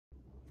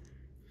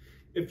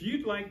If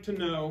you'd like to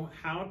know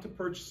how to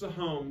purchase a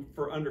home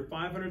for under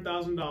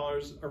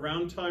 $500,000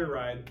 around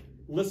Telluride,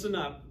 listen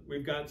up,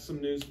 we've got some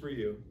news for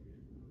you.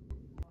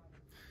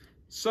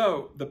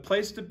 So the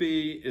place to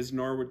be is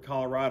Norwood,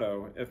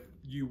 Colorado. If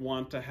you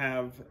want to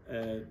have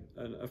an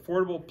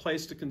affordable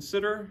place to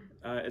consider,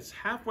 it's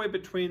halfway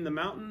between the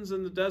mountains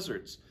and the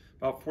deserts,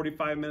 about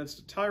 45 minutes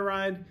to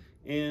Telluride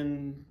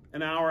and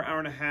an hour, hour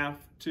and a half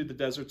to the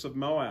deserts of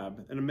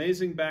Moab. An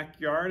amazing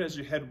backyard as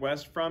you head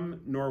west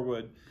from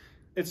Norwood.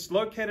 It's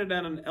located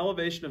at an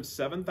elevation of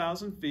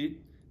 7,000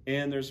 feet,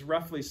 and there's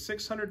roughly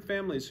 600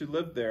 families who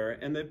live there,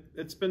 and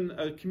it's been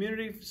a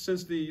community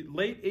since the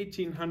late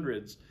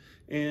 1800s,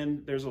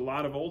 and there's a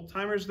lot of old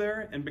timers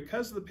there, and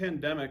because of the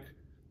pandemic,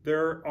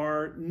 there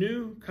are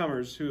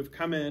newcomers who have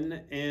come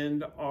in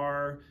and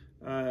are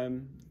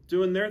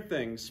doing their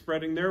thing,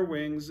 spreading their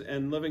wings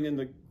and living in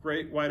the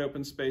great wide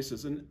open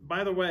spaces. And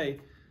by the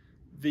way,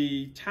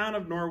 the town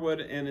of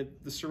Norwood and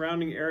the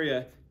surrounding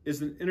area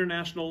is an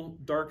international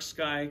dark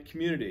sky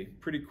community.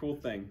 Pretty cool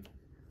thing.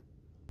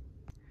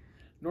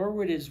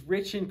 Norwood is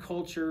rich in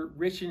culture,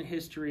 rich in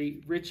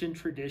history, rich in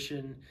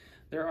tradition.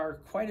 There are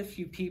quite a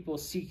few people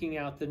seeking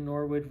out the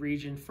Norwood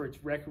region for its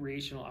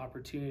recreational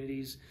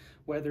opportunities,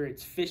 whether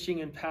it's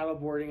fishing and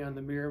paddleboarding on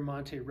the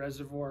Miramonte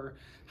Reservoir,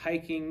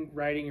 hiking,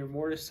 riding your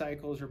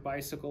motorcycles or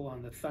bicycle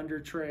on the Thunder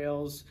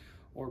Trails,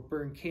 or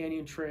Burn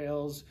Canyon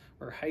Trails,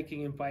 or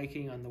hiking and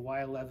biking on the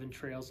Y11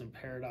 trails in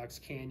Paradox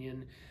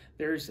Canyon.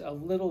 There's a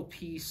little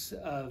piece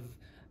of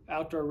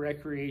outdoor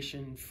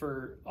recreation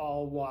for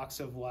all walks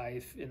of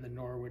life in the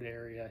Norwood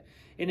area.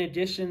 In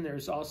addition,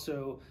 there's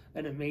also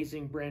an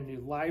amazing brand new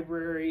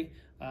library,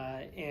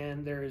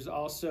 and there is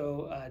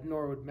also a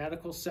Norwood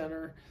Medical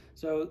Center.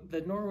 So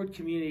the Norwood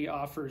community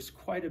offers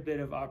quite a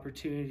bit of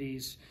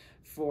opportunities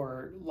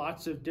for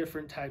lots of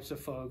different types of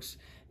folks.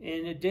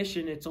 In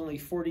addition, it's only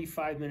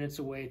 45 minutes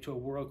away to a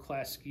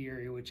world-class ski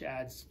area, which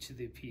adds to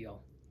the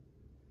appeal.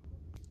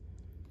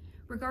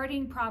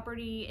 Regarding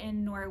property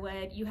in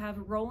Norwood, you have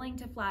rolling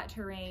to flat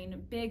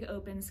terrain, big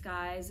open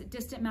skies,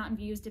 distant mountain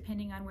views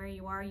depending on where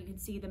you are. You can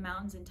see the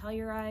mountains in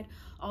Telluride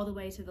all the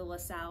way to the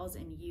LaSalle's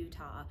in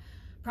Utah.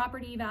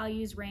 Property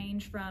values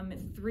range from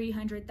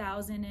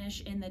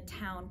 $300,000-ish in the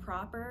town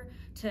proper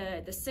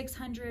to the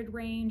 600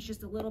 range,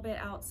 just a little bit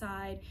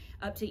outside,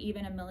 up to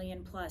even $1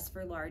 million plus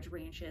for large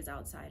ranches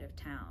outside of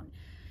town.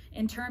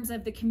 In terms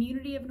of the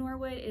community of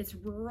Norwood, it's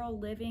rural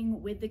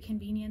living with the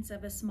convenience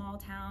of a small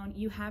town.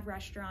 You have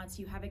restaurants,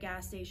 you have a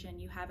gas station,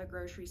 you have a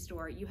grocery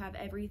store, you have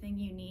everything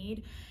you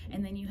need,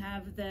 and then you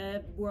have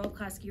the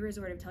world-class ski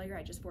resort of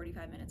Telluride just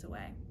 45 minutes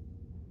away.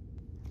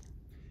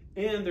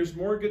 And there's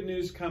more good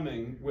news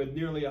coming with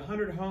nearly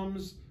 100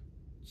 homes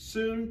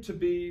soon to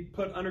be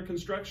put under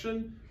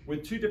construction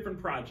with 2 different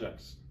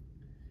projects.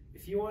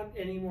 If you want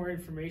any more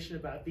information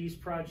about these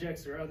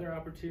projects or other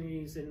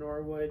opportunities in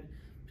Norwood,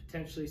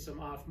 potentially some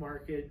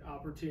off-market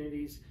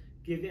opportunities,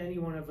 give any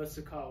one of us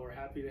a call. We're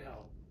happy to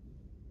help.